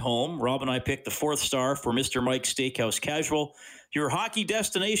Lindholm. Rob and I picked the 4th star for Mr. Mike's Steakhouse Casual. Your hockey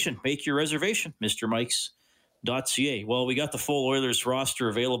destination. Make your reservation, mrmikes.ca. Well, we got the full Oilers roster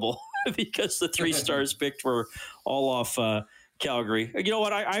available because the 3 stars picked were all off Calgary. You know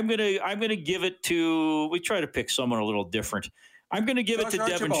what? I'm gonna give it to. We try to pick someone a little different. I'm gonna give it to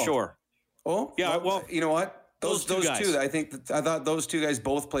Devon Shore. Oh, yeah. Well, you know what? Those two guys. I thought those 2 guys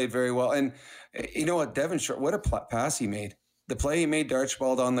both played very well. And you know what? Devon Shore, what a pass he made. The play he made to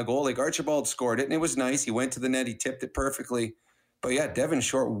Archibald on the goal. Like, Archibald scored it, and it was nice. He went to the net. He tipped it perfectly. But, yeah, Devon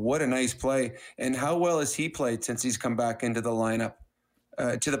Shore, what a nice play. And how well has he played since he's come back into the lineup?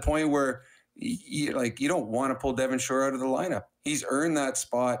 To the point where, you don't want to pull Devon Shore out of the lineup. He's earned that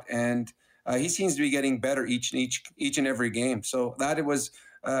spot, and he seems to be getting better each and every game. So that was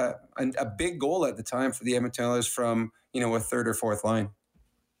a big goal at the time for the Edmonton Oilers from, a third or fourth line.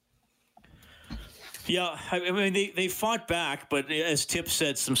 Yeah, I mean, they fought back, but as Tip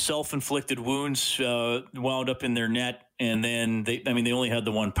said, some self-inflicted wounds wound up in their net, and then they only had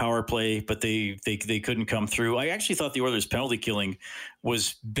the 1 power play, but they couldn't come through. I actually thought the Oilers' penalty killing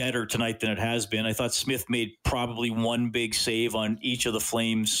was better tonight than it has been. I thought Smith made probably 1 big save on each of the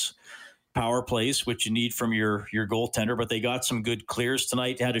Flames' power plays, which you need from your goaltender, but they got some good clears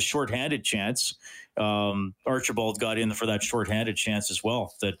tonight. Had a shorthanded chance. Archibald got in for that shorthanded chance as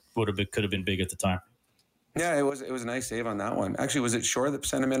well. That could have been big at the time. Yeah, it was a nice save on that one. Actually, was it Shore that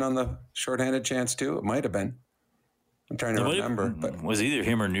sent him in on the shorthanded chance too? It might have been. I'm trying to remember, but it was either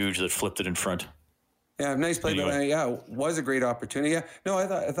him or Nuge that flipped it in front. Yeah, nice play. Anyway. But was a great opportunity. Yeah, no,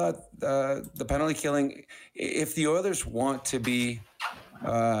 I thought the penalty killing. If the Oilers want to be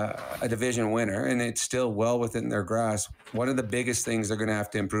a division winner, and it's still well within their grasp, one of the biggest things they're going to have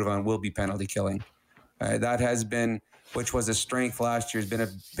to improve on will be penalty killing. That has been, which was a strength last year, has been a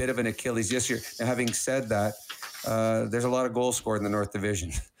bit of an Achilles this year. Now, having said that, there's a lot of goals scored in the North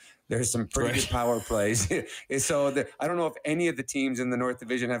Division. There's some pretty good power plays. So I don't know if any of the teams in the North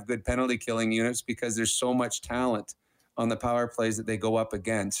Division have good penalty killing units because there's so much talent on the power plays that they go up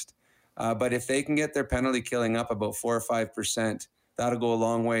against. But if they can get their penalty killing up about 4 or 5%, that'll go a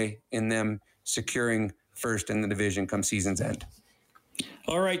long way in them securing first in the division come season's end.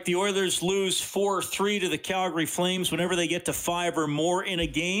 All right, the Oilers lose 4-3 to the Calgary Flames. Whenever they get to 5 or more in a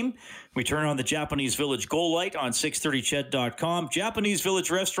game, we turn on the Japanese Village Goal Light on 630ched.com. Japanese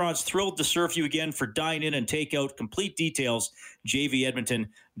Village Restaurants thrilled to serve you again for dine-in and take-out. Complete details,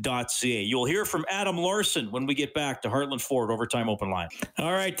 jvedmonton.ca. You'll hear from Adam Larson when we get back to Heartland Ford Overtime Open Line.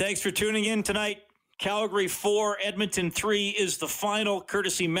 All right, thanks for tuning in tonight. Calgary 4, Edmonton 3 is the final,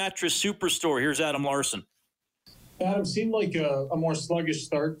 courtesy Mattress Superstore. Here's Adam Larson. Adam, seemed like a more sluggish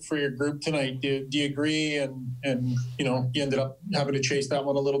start for your group tonight. Do you agree? And you ended up having to chase that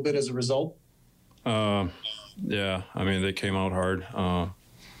one a little bit as a result? Yeah, I mean, they came out hard.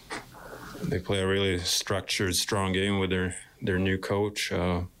 They play a really structured, strong game with their new coach.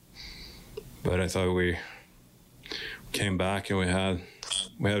 But I thought we came back and we had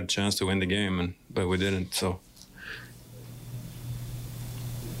a chance to win the game, but we didn't. So.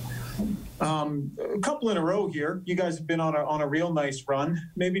 A couple in a row here. You guys have been on a real nice run.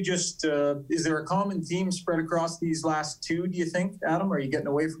 Maybe just is there a common theme spread across these last 2? Do you think, Adam? Are you getting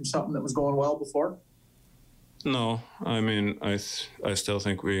away from something that was going well before? No, I mean I still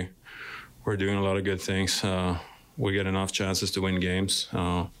think we're doing a lot of good things. We get enough chances to win games.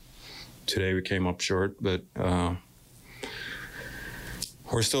 Today we came up short, but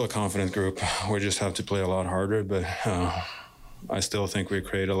we're still a confident group. We just have to play a lot harder. But I still think we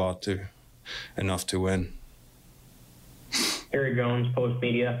create enough to win. Harry Jones, Post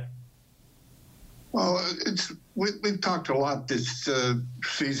Media. Well, we've talked a lot this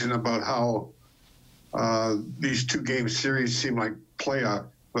season about how these 2-game series seem like playoff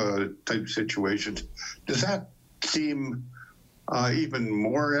type situations. Does that seem even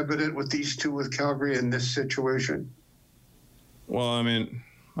more evident with these 2 with Calgary in this situation? Well, I mean,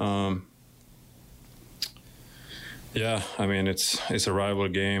 yeah, I mean it's a rival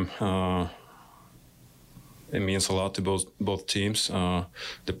game. It means a lot to both teams.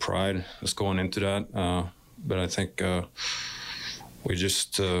 The pride is going into that, but I think we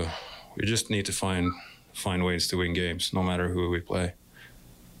just need to find ways to win games, no matter who we play.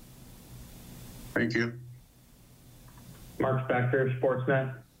 Thank you. Mark Spector,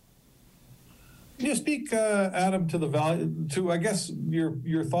 Sportsnet. Can you speak, Adam, to the value, to I guess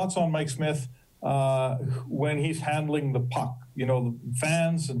your thoughts on Mike Smith when he's handling the puck?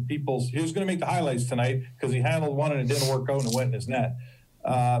 fans and people's, he was going to make the highlights tonight because he handled one and it didn't work out and it went in his net.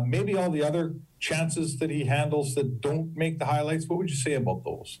 Maybe all the other chances that he handles that don't make the highlights, what would you say about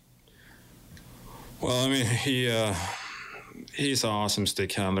those? Well, I mean, he's an awesome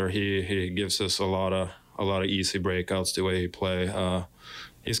stick handler. He gives us a lot of easy breakouts the way he play.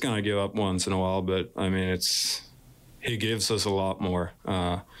 He's gonna give up once in a while, but I mean, he gives us a lot more.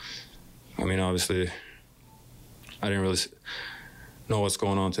 I mean, obviously, I didn't really know what's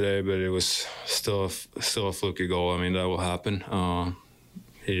going on today, but it was still a fluky goal. I mean, that will happen.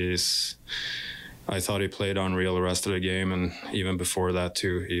 I thought he played unreal the rest of the game, and even before that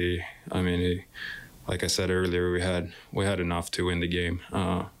too. He, like I said earlier, we had enough to win the game,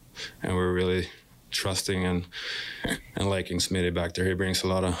 and we're really trusting and liking Smitty back there. He brings a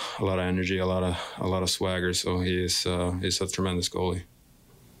lot of energy, a lot of swagger. So he's a tremendous goalie.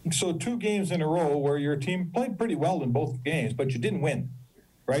 So 2 games in a row where your team played pretty well in both games, but you didn't win,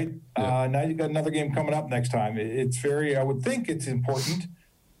 right? Yeah. Now you got another game coming up next time. I would think it's important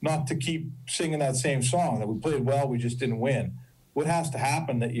not to keep singing that same song that we played well, we just didn't win. What has to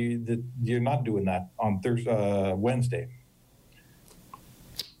happen that you're not doing that on Wednesday?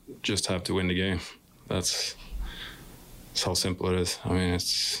 Just have to win the game. That's how simple it is. I mean,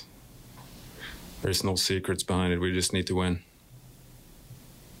 there's no secrets behind it. We just need to win.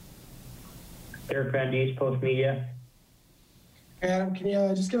 Derek Van Diest, Post Media. Adam, can you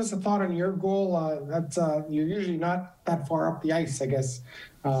just give us a thought on your goal? You're usually not that far up the ice, I guess,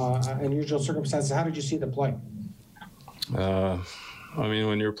 in usual circumstances. How did you see the play? I mean,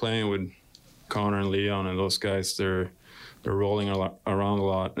 when you're playing with Connor and Leon and those guys, they're rolling around a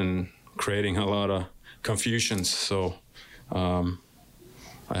lot and creating a lot of confusions. So I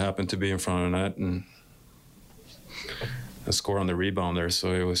happened to be in front of the net and I scored on the rebound there.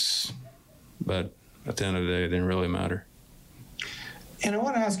 So it was, but at the end of the day, it didn't really matter. And I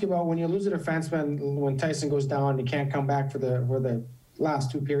want to ask you about when you lose a defenseman, when Tyson goes down, you can't come back for the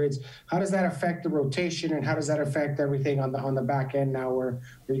last 2 periods. How does that affect the rotation, and how does that affect everything on the back end now, where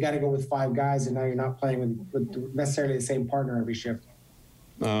you got to go with 5 guys, and now you're not playing with necessarily the same partner every shift?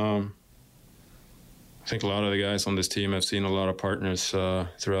 I think a lot of the guys on this team have seen a lot of partners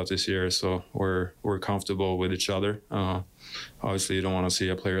throughout this year, so we're comfortable with each other. Obviously, you don't want to see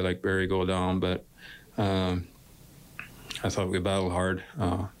a player like Barry go down, but I thought we battled hard,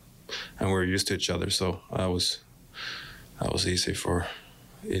 and we're used to each other, so that was easy for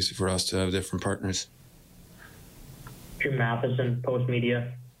us to have different partners. Jim Matheson, Post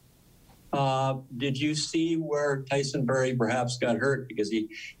Media. Did you see where Tyson Barrie perhaps got hurt? Because he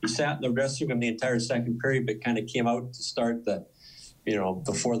sat in the dressing room the entire second period, but kind of came out to start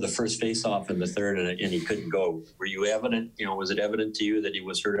before the first face-off in the third, and he couldn't go. Were you evident? Was it evident to you that he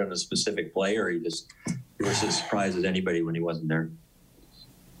was hurt on a specific play, or you were as surprised as anybody when he wasn't there?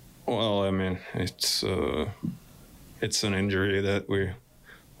 Well, I mean, it's an injury that we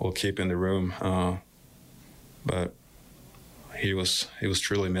will keep in the room, but he was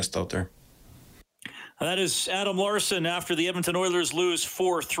truly missed out there. That is Adam Larsson after the Edmonton Oilers lose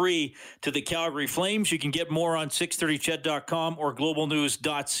 4-3 to the Calgary Flames. You can get more on 630ched.com or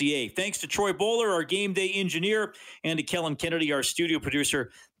globalnews.ca. Thanks to Troy Bowler, our game day engineer, and to Kellen Kennedy, our studio producer,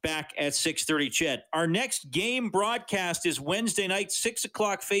 back at 630 Ched. Our next game broadcast is Wednesday night, 6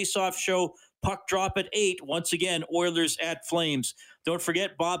 o'clock face-off show. Puck drop at 8. Once again, Oilers at Flames. Don't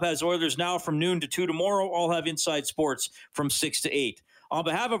forget, Bob has Oilers Now from noon to 2 tomorrow. I'll have Inside Sports from 6 to 8. On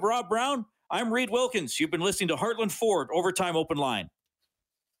behalf of Rob Brown, I'm Reed Wilkins. You've been listening to Heartland Ford Overtime Open Line.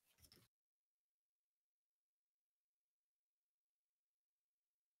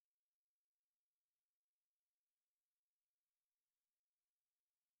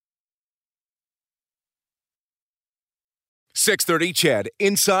 .630 Ched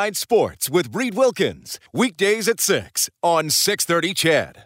Inside Sports with Reed Wilkins. Weekdays at 6 on 630 Ched.